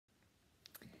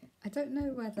I don't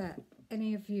know whether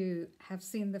any of you have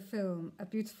seen the film A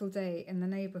Beautiful Day in the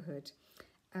Neighbourhood.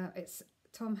 It's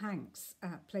Tom Hanks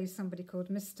plays somebody called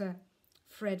Mr.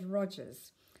 Fred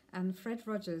Rogers. And Fred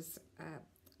Rogers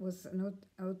was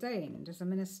ordained as a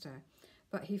minister,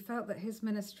 but he felt that his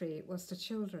ministry was to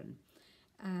children.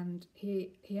 And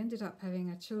he ended up having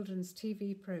a children's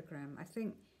TV program. I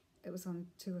think it was on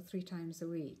 2 or 3 times a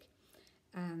week.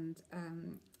 And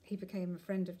he became a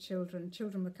friend of children.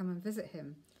 Children would come and visit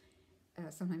him,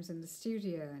 sometimes in the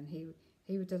studio, and he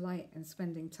would delight in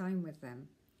spending time with them.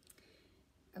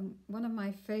 One of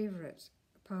my favourite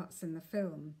parts in the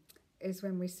film is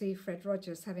when we see Fred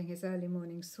Rogers having his early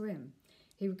morning swim.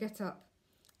 He would get up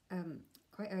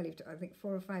quite early, I think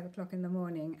 4 or 5 o'clock in the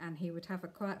morning, and he would have a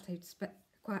quiet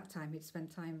time. He'd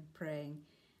spend time praying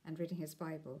and reading his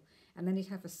Bible, and then he'd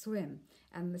have a swim.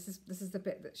 And this is the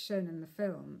bit that's shown in the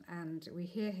film, and we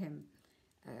hear him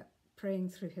praying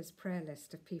through his prayer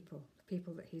list of people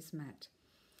that he's met,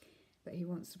 that he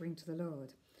wants to bring to the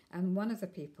Lord. And one of the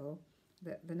people,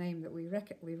 the name that we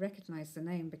recognise the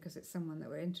name because it's someone that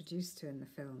we're introduced to in the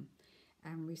film,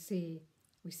 and we see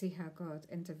how God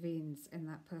intervenes in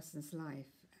that person's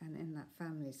life and in that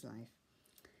family's life.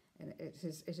 And it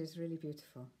is really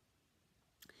beautiful.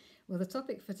 Well, the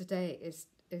topic for today is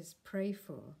pray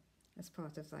for as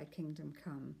part of Thy Kingdom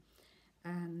Come.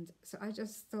 And so I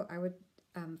just thought I would,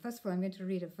 first of all, I'm going to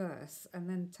read a verse and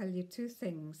then tell you 2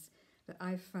 things that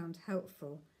I've found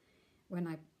helpful when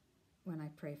I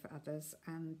pray for others,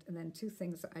 and then 2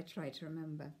 things that I try to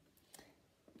remember.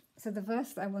 So the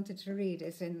verse that I wanted to read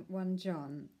is in 1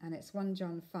 John, and it's 1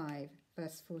 John 5,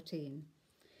 verse 14.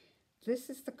 This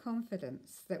is the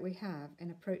confidence that we have in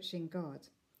approaching God,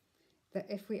 that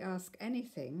if we ask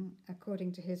anything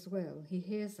according to his will, he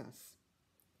hears us.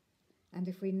 And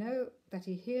if we know that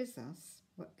he hears us,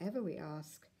 whatever we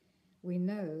ask, we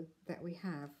know that we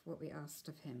have what we asked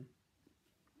of him.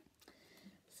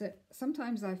 So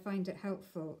sometimes I find it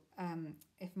helpful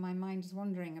if my mind is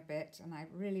wandering a bit and I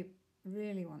really,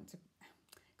 really want to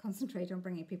concentrate on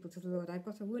bringing people to the Lord. I've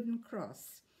got a wooden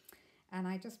cross and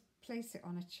I just place it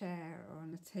on a chair or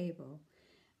on a table,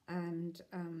 and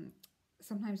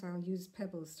sometimes I'll use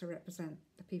pebbles to represent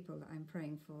the people that I'm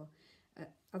praying for.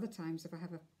 Other times, if I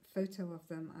have a photo of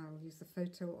them, I'll use the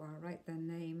photo, or I'll write their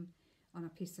name on a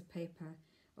piece of paper,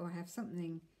 or I have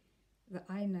something that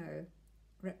I know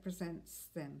represents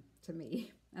them to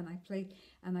me, and I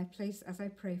place as I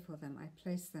pray for them, I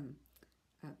place them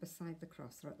beside the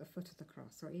cross, or at the foot of the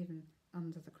cross, or even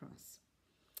under the cross.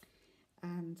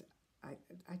 And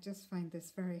I just find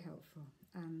this very helpful,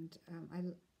 and I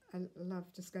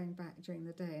love just going back during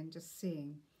the day and just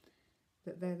seeing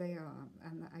that there they are,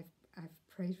 and that I've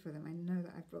prayed for them. I know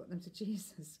that I've brought them to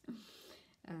Jesus,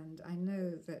 and I know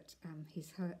that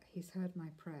he's heard my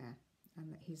prayer,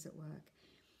 and that he's at work.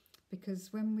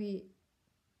 Because when we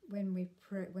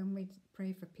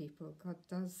pray for people, God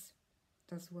does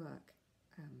work.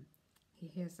 He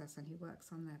hears us and he works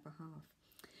on their behalf.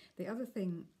 The other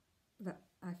thing that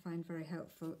I find very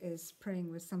helpful is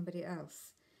praying with somebody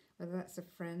else, whether that's a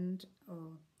friend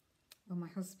or my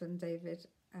husband David,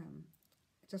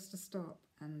 just to stop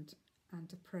and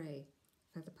to pray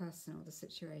for the person or the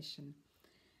situation.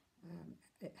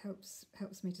 It helps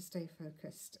me to stay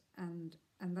focused, and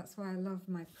that's why I love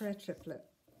my prayer triplet,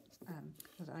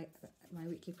 my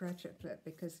weekly prayer triplet,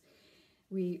 because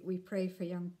we pray for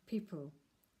young people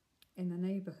in the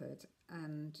neighbourhood,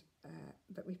 and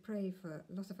but we pray for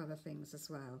a lot of other things as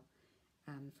well,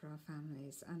 and for our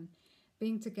families. And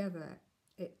being together,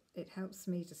 it helps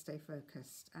me to stay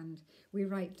focused. And we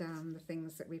write down the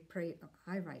things that we pray.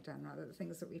 I write down rather the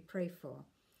things that we pray for.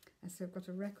 And so I've got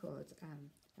a record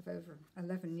of over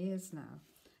 11 years now,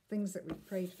 things that we've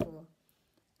prayed for,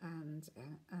 and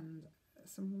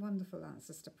some wonderful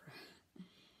answers to prayer,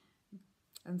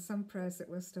 and some prayers that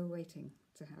we're still waiting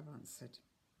to have answered.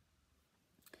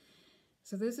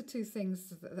 So those are 2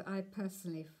 things that I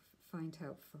personally find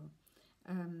helpful.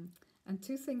 And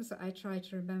 2 things that I try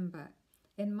to remember.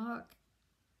 In Mark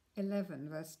 11,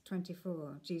 verse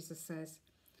 24, Jesus says,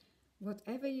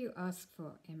 "Whatever you ask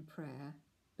for in prayer,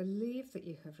 believe that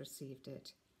you have received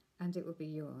it, and it will be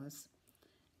yours."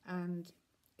 And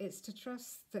it's to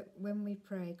trust that when we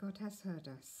pray, God has heard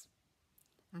us,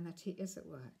 and that he is at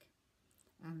work,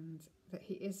 and that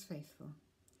he is faithful.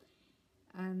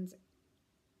 And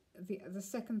the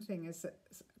second thing is that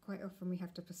quite often we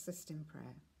have to persist in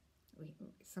prayer.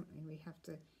 We have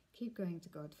to keep going to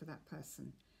God for that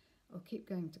person, or keep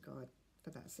going to God for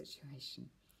that situation.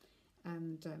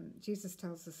 And Jesus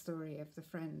tells the story of the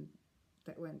friend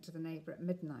that went to the neighbour at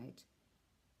midnight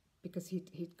because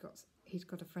he'd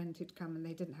got a friend who'd come and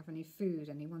they didn't have any food,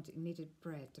 and he needed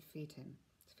bread to feed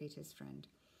his friend.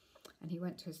 And he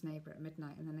went to his neighbour at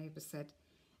midnight, and the neighbour said,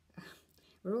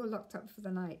 "We're all locked up for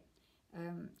the night.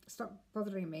 Stop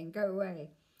bothering me and go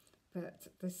away." But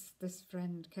this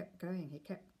friend kept going. He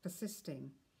kept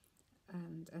persisting,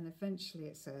 and eventually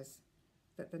it says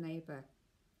that the neighbour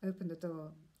opened the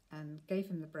door and gave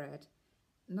him the bread,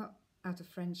 not out of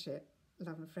friendship,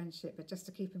 love and friendship, but just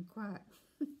to keep him quiet.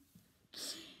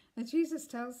 And Jesus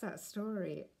tells that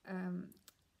story,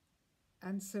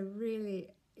 and so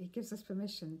really he gives us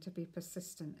permission to be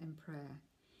persistent in prayer.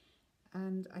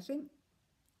 And I think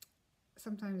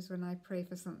sometimes when I pray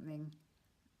for something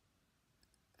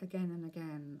again and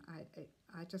again,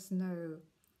 I just know,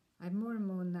 I more and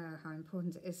more know how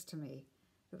important it is to me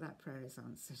that prayer is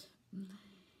answered.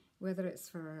 Whether it's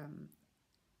for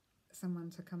someone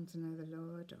to come to know the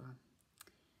Lord, or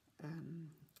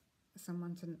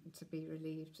someone to be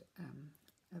relieved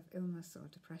of illness or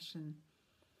depression,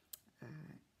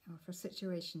 or for a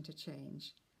situation to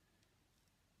change.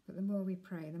 But the more we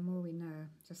pray, the more we know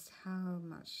just how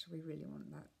much we really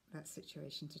want that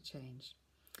situation to change.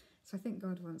 So I think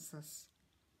God wants us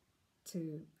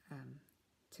to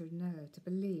know, to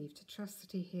believe, to trust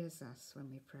that he hears us when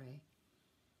we pray,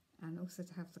 and also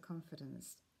to have the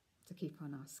confidence to keep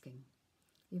on asking.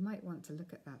 You might want to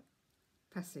look at that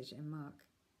passage in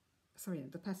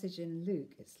the passage in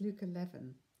Luke. It's Luke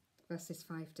 11, verses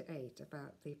 5 to 8,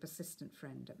 about the persistent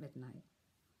friend at midnight.